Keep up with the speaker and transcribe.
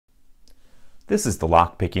This is the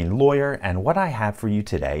Lockpicking Lawyer, and what I have for you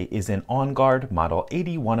today is an OnGuard Model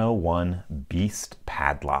 8101 Beast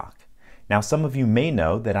Padlock. Now, some of you may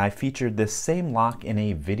know that I featured this same lock in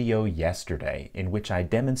a video yesterday in which I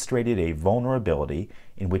demonstrated a vulnerability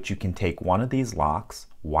in which you can take one of these locks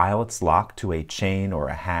while it's locked to a chain or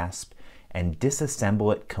a hasp and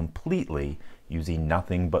disassemble it completely using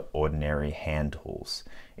nothing but ordinary hand tools.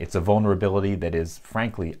 It's a vulnerability that is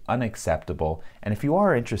frankly unacceptable, and if you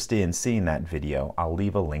are interested in seeing that video, I'll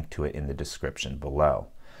leave a link to it in the description below.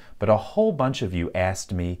 But a whole bunch of you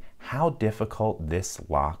asked me how difficult this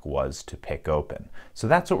lock was to pick open. So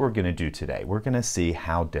that's what we're going to do today. We're going to see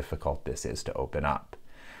how difficult this is to open up.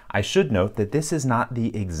 I should note that this is not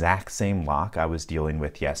the exact same lock I was dealing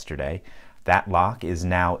with yesterday. That lock is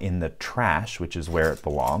now in the trash, which is where it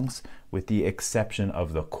belongs, with the exception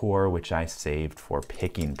of the core, which I saved for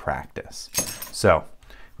picking practice. So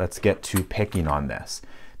let's get to picking on this.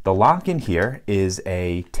 The lock in here is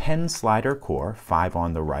a 10 slider core, 5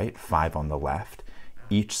 on the right, 5 on the left.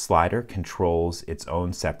 Each slider controls its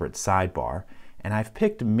own separate sidebar, and I've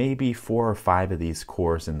picked maybe 4 or 5 of these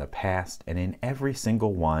cores in the past, and in every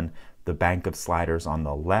single one, the bank of sliders on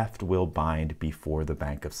the left will bind before the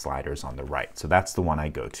bank of sliders on the right. So that's the one I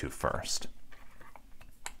go to first.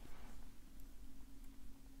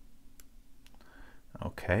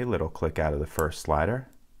 Okay, little click out of the first slider.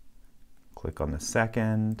 Click on the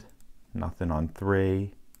second, nothing on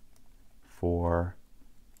 3, 4,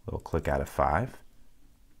 little click out of 5.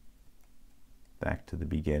 Back to the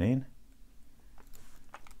beginning.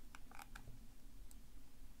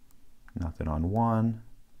 Nothing on 1,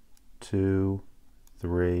 2,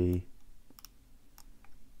 3,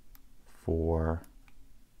 4,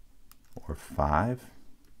 or 5.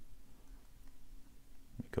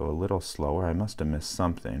 Go a little slower. I must have missed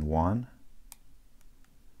something. 1,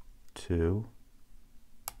 2,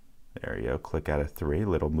 there you go. Click out of 3,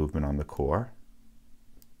 little movement on the core.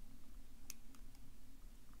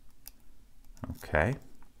 Okay,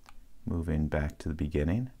 moving back to the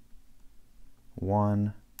beginning.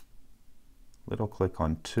 1, little click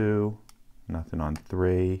on 2, nothing on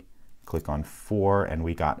 3, click on 4, and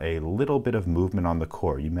we got a little bit of movement on the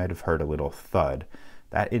core. You might have heard a little thud.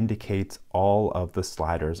 That indicates all of the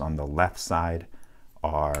sliders on the left side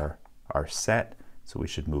are set, so we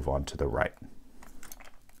should move on to the right.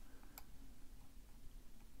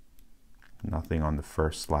 Nothing on the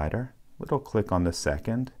first slider. Little click on the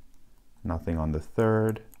second. Nothing on the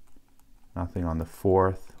third. Nothing on the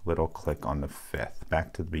fourth. Little click on the fifth.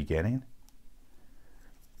 Back to the beginning.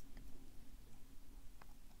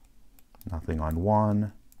 Nothing on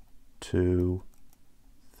 1, 2,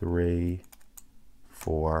 3,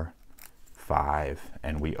 4, 5,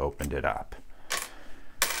 and we opened it up.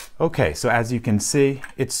 Okay, so as you can see,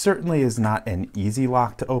 it certainly is not an easy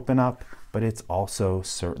lock to open up, but it's also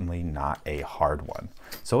certainly not a hard one.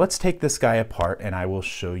 So let's take this guy apart and I will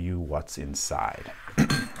show you what's inside.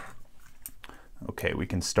 Okay, we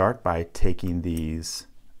can start by taking these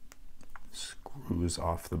screws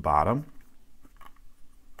off the bottom.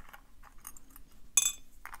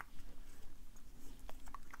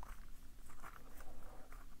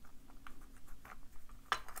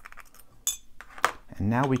 And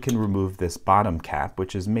now we can remove this bottom cap,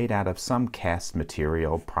 which is made out of some cast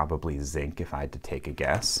material, probably zinc if I had to take a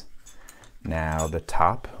guess. Now the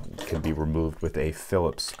top can be removed with a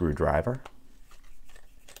Phillips screwdriver.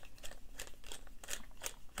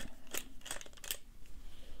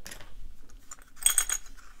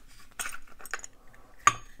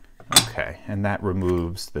 Okay, and that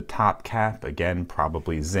removes the top cap, again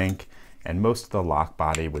probably zinc, and most of the lock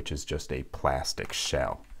body, which is just a plastic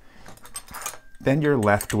shell. Then you're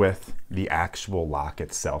left with the actual lock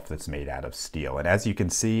itself that's made out of steel. And as you can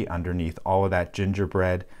see, underneath all of that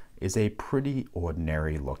gingerbread is a pretty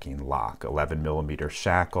ordinary looking lock. 11mm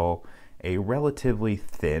shackle, a relatively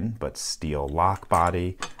thin but steel lock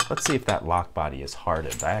body. Let's see if that lock body is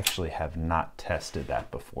hardened. I actually have not tested that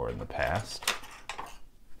before in the past.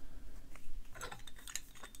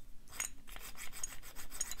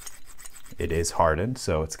 It is hardened,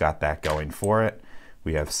 so it's got that going for it.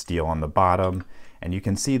 We have steel on the bottom, and you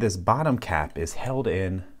can see this bottom cap is held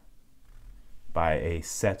in by a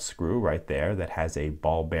set screw right there that has a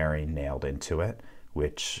ball bearing nailed into it,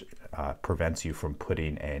 which prevents you from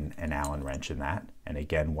putting an Allen wrench in that, and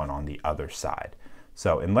again one on the other side.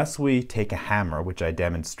 So unless we take a hammer, which I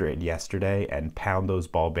demonstrated yesterday, and pound those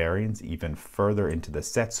ball bearings even further into the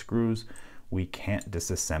set screws, we can't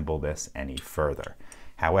disassemble this any further.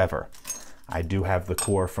 However, I do have the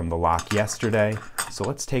core from the lock yesterday, so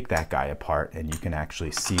let's take that guy apart and you can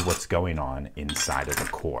actually see what's going on inside of the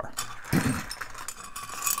core.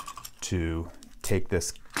 To take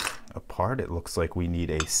this apart, it looks like we need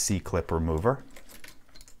a C-clip remover.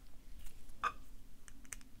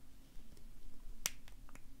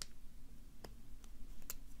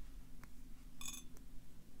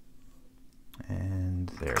 And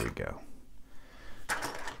there we go.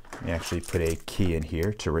 We actually put a key in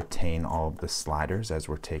here to retain all of the sliders as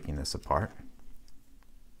we're taking this apart.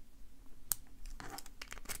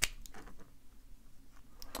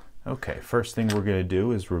 Okay, first thing we're going to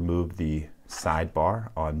do is remove the sidebar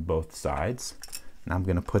on both sides. And I'm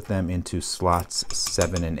going to put them into slots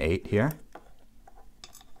 7 and 8 here.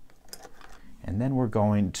 And then we're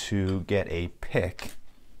going to get a pick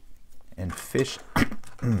and fish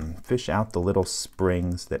out the little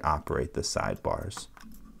springs that operate the sidebars.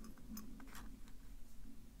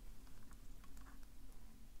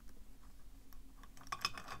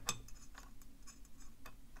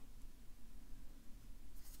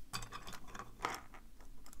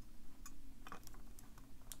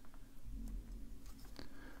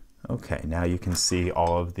 Okay, now you can see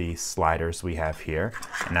all of the sliders we have here.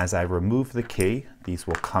 And as I remove the key, these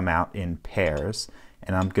will come out in pairs.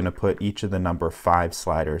 And I'm going to put each of the number 5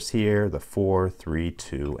 sliders here, the 4, 3,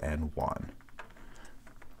 2, and 1.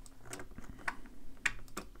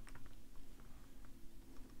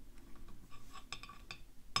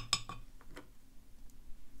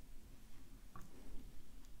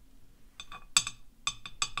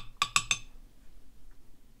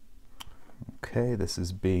 Okay, this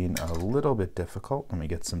is being a little bit difficult. Let me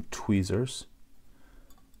get some tweezers.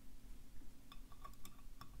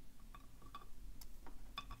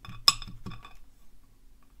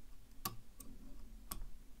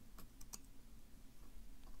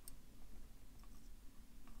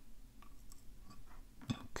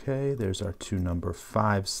 Okay, there's our 2 number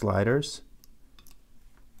 5 sliders.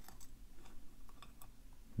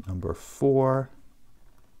 Number 4.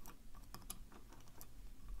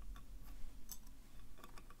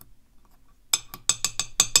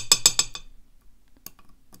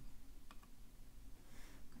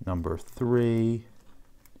 Number 3.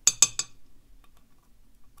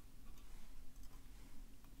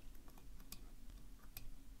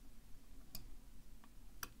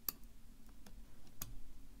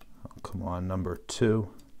 Oh, come on, number 2.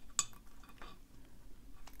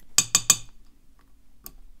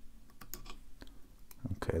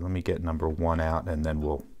 Okay, let me get number 1 out and then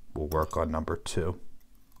we'll work on number 2.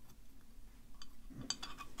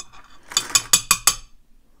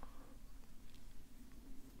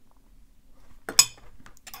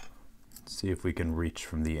 See if we can reach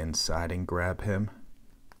from the inside and grab him.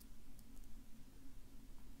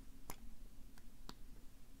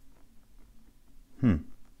 I'm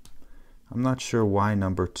not sure why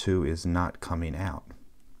number 2 is not coming out.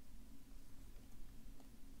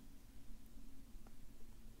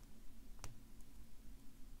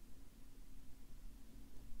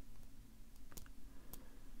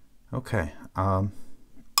 Okay,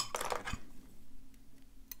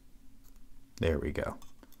 there we go.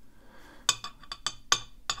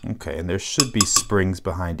 Okay, and there should be springs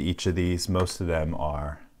behind each of these. Most of them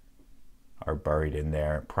are buried in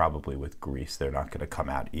there, probably with grease. They're not going to come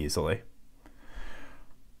out easily.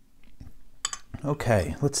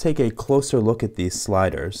 Okay, let's take a closer look at these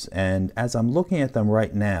sliders. And as I'm looking at them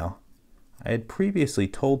right now, I had previously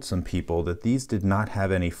told some people that these did not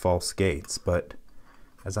have any false gates, but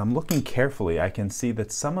as I'm looking carefully, I can see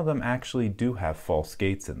that some of them actually do have false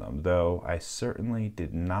gates in them, though I certainly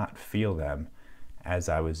did not feel them as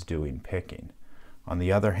I was doing picking. On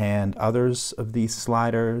the other hand, others of these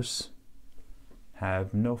sliders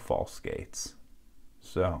have no false gates.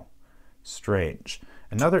 So, strange.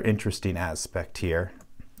 Another interesting aspect here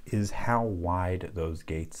is how wide those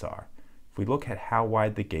gates are. If we look at how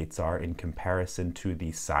wide the gates are in comparison to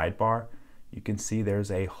the sidebar, you can see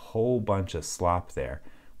there's a whole bunch of slop there,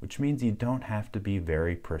 which means you don't have to be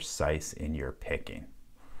very precise in your picking.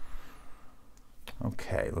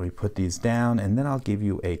 Okay, let me put these down and then I'll give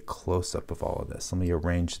you a close-up of all of this. Let me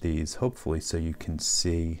arrange these hopefully so you can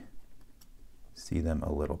see them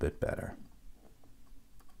a little bit better.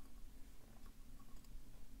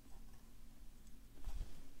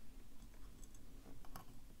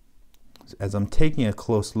 As I'm taking a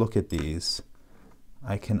close look at these,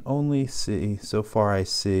 I can only see, so far I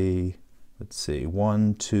see, let's see,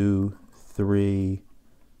 1, 2, 3,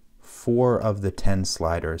 4 of the 10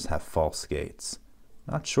 sliders have false gates.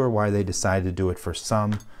 Not sure why they decided to do it for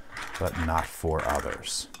some, but not for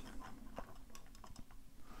others.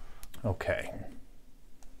 Okay.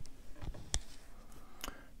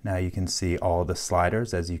 Now you can see all the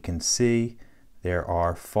sliders. As you can see, There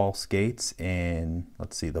are false gates in,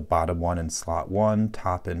 let's see, the bottom one in slot 1,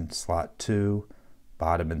 top in slot 2,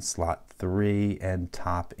 bottom in slot 3, and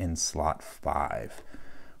top in slot 5.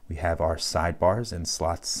 We have our sidebars in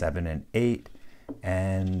slots 7 and 8,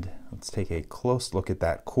 and let's take a close look at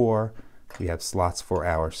that core. We have slots for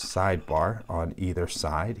our sidebar on either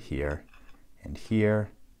side, here and here.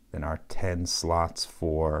 Then our 10 slots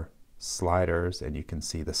for sliders, and you can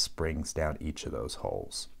see the springs down each of those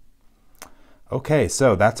holes. Okay,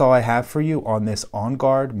 so that's all I have for you on this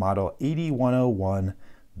OnGuard Model 8101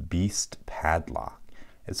 Beast Padlock.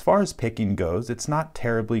 As far as picking goes, it's not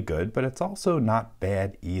terribly good, but it's also not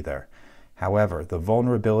bad either. However, the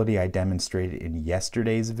vulnerability I demonstrated in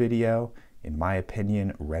yesterday's video, in my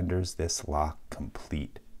opinion, renders this lock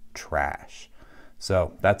complete trash.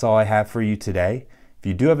 So that's all I have for you today. If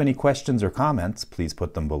you do have any questions or comments, please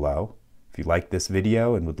put them below. If you like this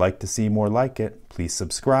video and would like to see more like it, please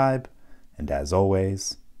subscribe. And as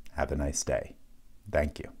always, have a nice day.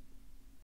 Thank you.